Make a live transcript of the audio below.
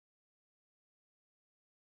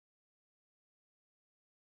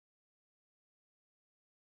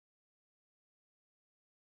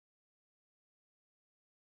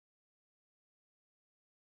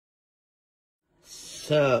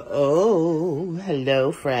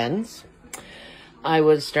Hello friends. I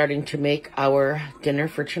was starting to make our dinner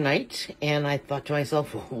for tonight, and I thought to myself,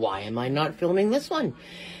 why am I not filming this one?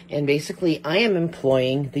 And basically, I am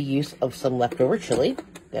employing the use of some leftover chili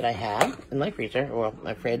that I have in my freezer, or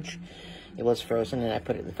my fridge. It was frozen, and I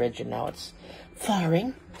put it in the fridge, and now it's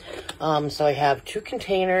thawing. So I have 2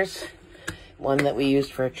 containers, one that we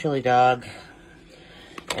used for a chili dog,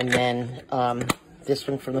 and then this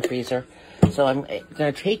one from the freezer. So I'm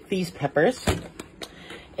going to take these peppers,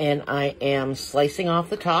 and I am slicing off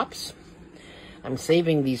the tops. I'm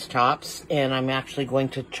saving these tops, and I'm actually going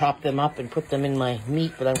to chop them up and put them in my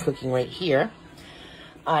meat that I'm cooking right here.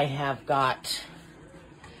 I have got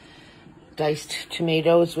diced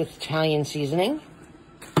tomatoes with Italian seasoning,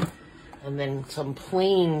 and then some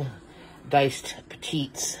plain diced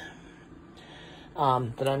petites that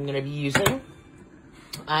I'm going to be using.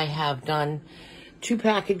 I have done 2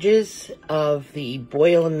 packages of the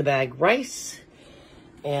boil in the bag rice,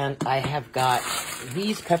 and I have got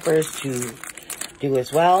these peppers to do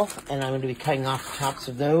as well, and I'm going to be cutting off the tops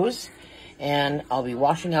of those, and I'll be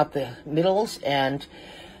washing out the middles and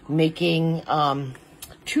making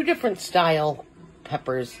 2 different style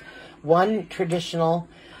peppers. One traditional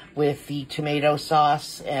with the tomato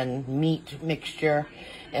sauce and meat mixture,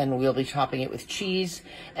 and we'll be topping it with cheese,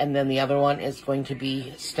 and then the other one is going to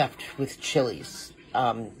be stuffed with chili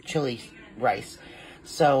rice.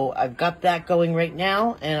 So I've got that going right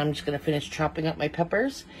now, and I'm just going to finish chopping up my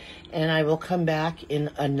peppers, and I will come back in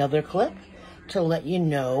another clip to let you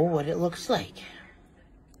know what it looks like.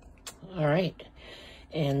 All right,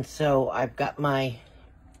 and so I've got my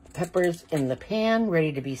peppers in the pan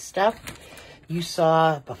ready to be stuffed. You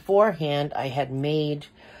saw beforehand I had made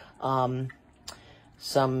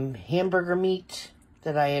some hamburger meat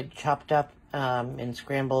that I had chopped up and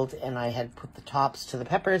scrambled, and I had put the tops to the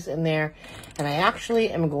peppers in there, and I actually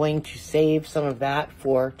am going to save some of that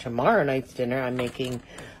for tomorrow night's dinner. I'm making,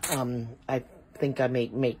 I think I may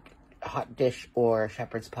make hot dish or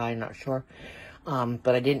shepherd's pie, not sure,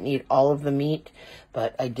 but I didn't need all of the meat,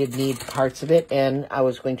 but I did need parts of it, and I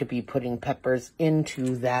was going to be putting peppers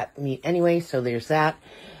into that meat anyway, so there's that.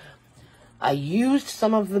 I used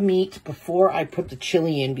some of the meat before I put the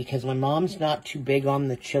chili in because my mom's not too big on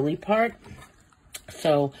the chili part.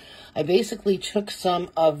 So I basically took some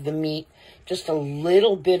of the meat, just a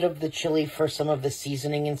little bit of the chili for some of the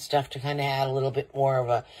seasoning and stuff to kind of add a little bit more of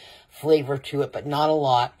a flavor to it, but not a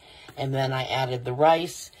lot. And then I added the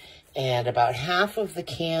rice and about half of the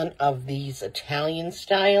can of these Italian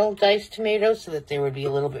style diced tomatoes so that there would be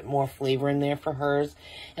a little bit more flavor in there for hers.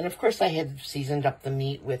 And of course I had seasoned up the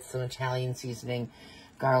meat with some Italian seasoning,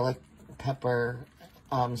 garlic, pepper,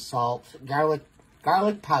 salt,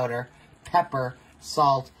 garlic powder, pepper,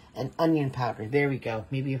 salt, and onion powder. There we go.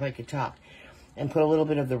 Maybe if I could talk. And put a little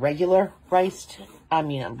bit of the regular diced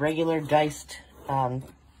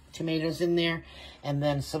tomatoes in there, and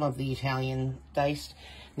then some of the Italian diced.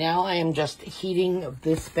 Now I am just heating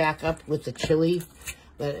this back up with the chili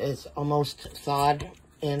that is almost thawed,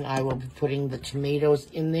 and I will be putting the tomatoes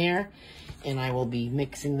in there, and I will be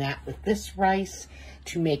mixing that with this rice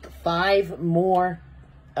to make 5 more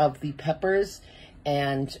of the peppers,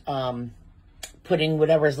 and putting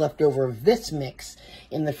whatever's left over of this mix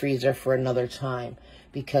in the freezer for another time,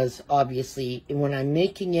 because obviously when I'm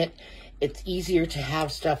making it, it's easier to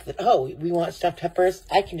have stuff that, oh, we want stuffed peppers.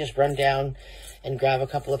 I can just run down and grab a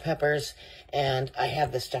couple of peppers, and I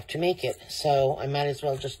have the stuff to make it. So I might as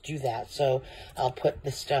well just do that. So I'll put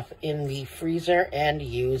this stuff in the freezer and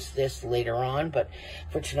use this later on. But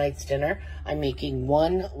for tonight's dinner, I'm making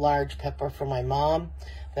 1 large pepper for my mom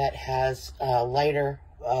that has lighter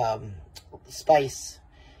spice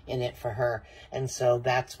in it for her. And so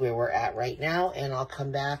that's where we're at right now. And I'll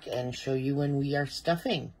come back and show you when we are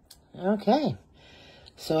stuffing. Okay,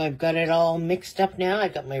 so I've got it all mixed up now. I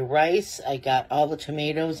got my rice, I got all the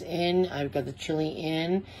tomatoes in, I've got the chili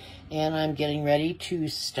in, and I'm getting ready to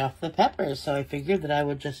stuff the peppers. So I figured that I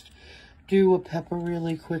would just do a pepper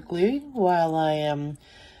really quickly while I am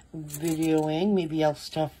videoing. Maybe I'll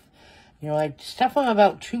stuff, I stuff them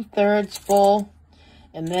about 2/3 full,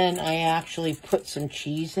 and then I actually put some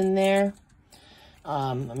cheese in there.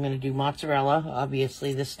 I'm going to do mozzarella,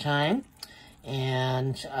 obviously, this time.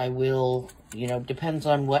 And I will, depends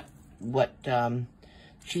on what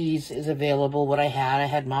cheese is available. What I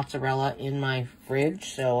had mozzarella in my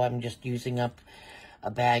fridge, so I'm just using up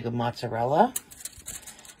a bag of mozzarella.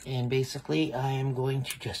 And basically, I am going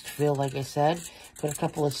to just fill, like I said, put a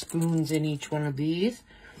couple of spoons in each one of these.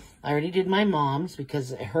 I already did my mom's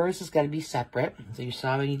because hers has got to be separate. So you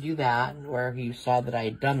saw me do that, or you saw that I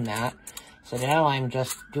had done that. So now I'm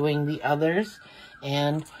just doing the others.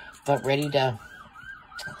 and but ready to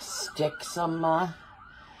stick some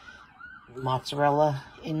mozzarella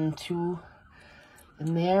in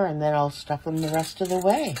there, and then I'll stuff them the rest of the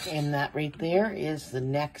way. And that right there is the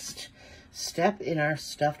next step in our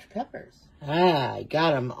stuffed peppers. I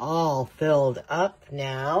got them all filled up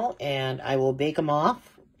now, and I will bake them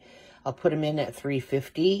off. I'll put them in at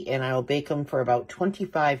 350, and I will bake them for about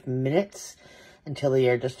 25 minutes until they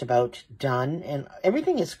are just about done. And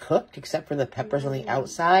everything is cooked except for the peppers on the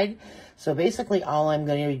outside. So basically all I'm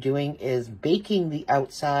going to be doing is baking the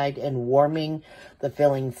outside and warming the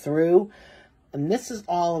filling through. And this is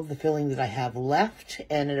all of the filling that I have left.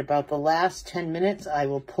 And in about the last 10 minutes, I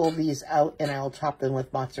will pull these out and I'll top them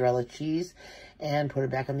with mozzarella cheese and put it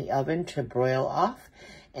back in the oven to broil off.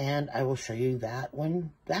 And I will show you that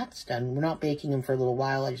when that's done. We're not baking them for a little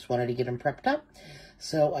while. I just wanted to get them prepped up.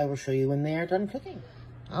 So I will show you when they're done cooking.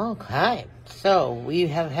 Okay, so we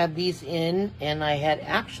have had these in, and I had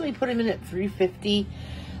actually put them in at 350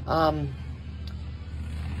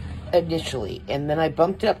 initially, and then I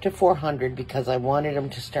bumped it up to 400 because I wanted them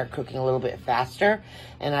to start cooking a little bit faster,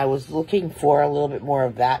 and I was looking for a little bit more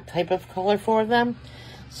of that type of color for them.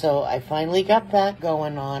 So I finally got that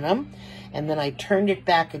going on them, and then I turned it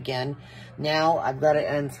back again. Now I've got it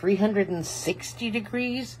on 360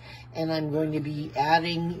 degrees, and I'm going to be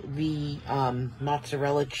adding the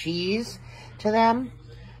mozzarella cheese to them.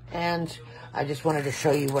 And I just wanted to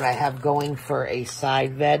show you what I have going for a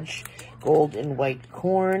side veg. Gold and white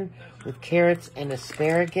corn with carrots and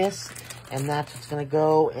asparagus. And that's what's going to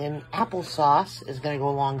go in applesauce, is going to go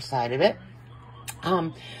alongside of it.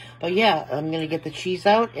 But yeah, I'm going to get the cheese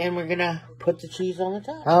out, and we're going to put the cheese on the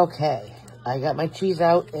top. Okay, I got my cheese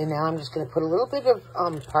out, and now I'm just going to put a little bit of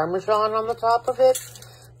Parmesan on the top of it.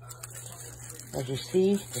 As you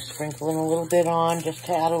see, just sprinkling a little bit on, just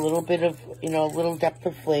to add a little bit of, a little depth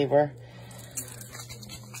of flavor.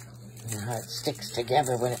 You know how it sticks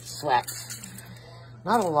together when it sweats.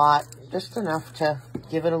 Not a lot, just enough to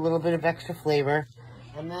give it a little bit of extra flavor.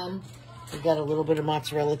 And then we got a little bit of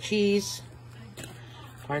mozzarella cheese,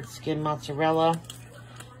 hard skin mozzarella,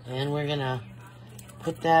 and we're gonna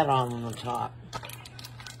put that on the top.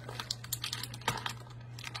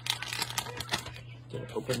 Gonna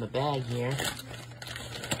open the bag here.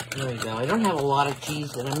 There we go. I don't have a lot of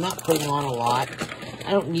cheese, and I'm not putting on a lot.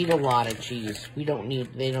 I don't need a lot of cheese. They don't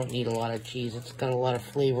need a lot of cheese. It's got a lot of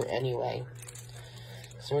flavor anyway.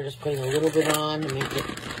 So we're just putting a little bit on to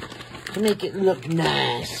make it look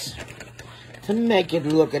nice. To make it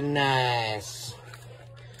look nice.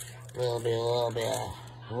 A little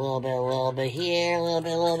bit here, a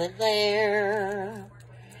little bit there.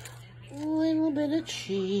 A little bit of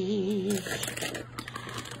cheese.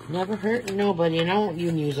 Never hurt nobody, and I won't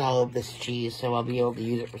even use all of this cheese, so I'll be able to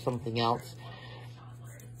use it for something else.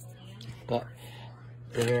 But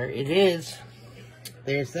there it is.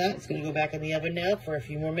 There's that. It's going to go back in the oven now for a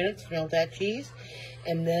few more minutes to melt that cheese,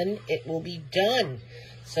 and then it will be done.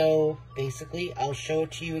 So basically, I'll show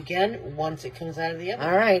it to you again once it comes out of the oven.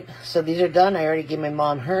 All right, so these are done. I already gave my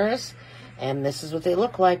mom hers, and this is what they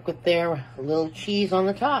look like with their little cheese on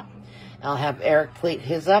the top. I'll have Eric plate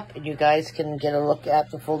his up, and you guys can get a look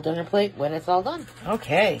at the full dinner plate when it's all done.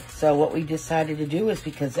 Okay, so what we decided to do is,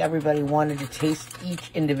 because everybody wanted to taste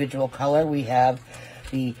each individual color, we have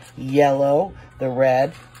the yellow, the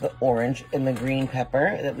red, the orange, and the green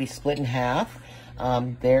pepper that we split in half.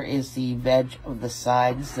 There is the veg of the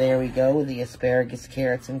sides. There we go, the asparagus,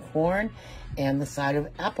 carrots, and corn, and the side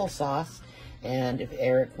of applesauce. And if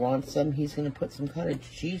Eric wants some, he's going to put some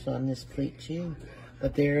cottage cheese on this plate too.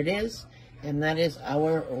 But there it is, and that is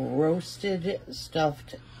our roasted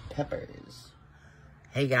stuffed peppers.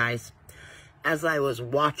 Hey guys, as I was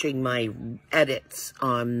watching my edits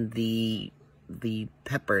on the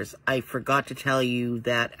peppers, I forgot to tell you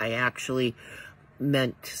that I actually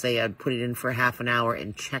meant to say I'd put it in for half an hour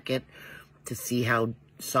and check it to see how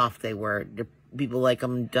soft they were. People like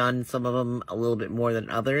them done, some of them a little bit more than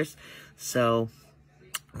others. So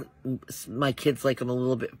my kids like them a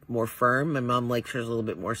little bit more firm. My mom likes hers a little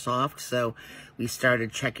bit more soft. So we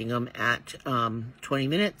started checking them at 20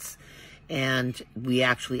 minutes. And we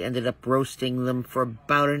actually ended up roasting them for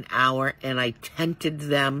about an hour. And I tented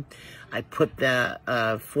them. I put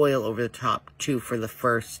the foil over the top too for the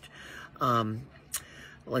first,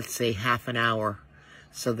 let's say, half an hour,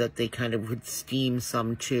 so that they kind of would steam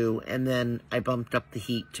some too. And then I bumped up the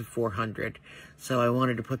heat to 400. So I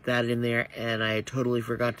wanted to put that in there, and I totally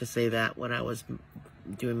forgot to say that when I was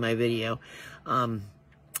doing my video.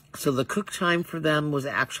 So the cook time for them was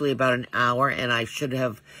actually about an hour, and I should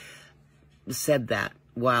have said that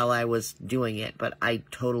while I was doing it, but I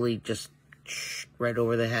totally just right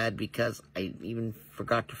over the head because I even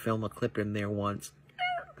forgot to film a clip in there once.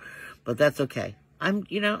 But that's okay. I'm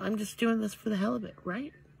just doing this for the hell of it,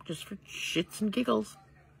 right? Just for shits and giggles.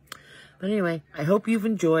 But anyway, I hope you've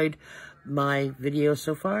enjoyed my videos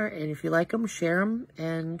so far. And if you like them, share them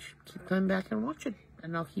and keep coming back and watching.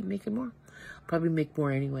 And I'll keep making more. I'll probably make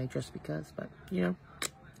more anyway, just because. But,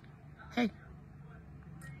 hey.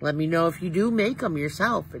 Let me know if you do make them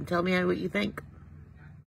yourself and tell me what you think.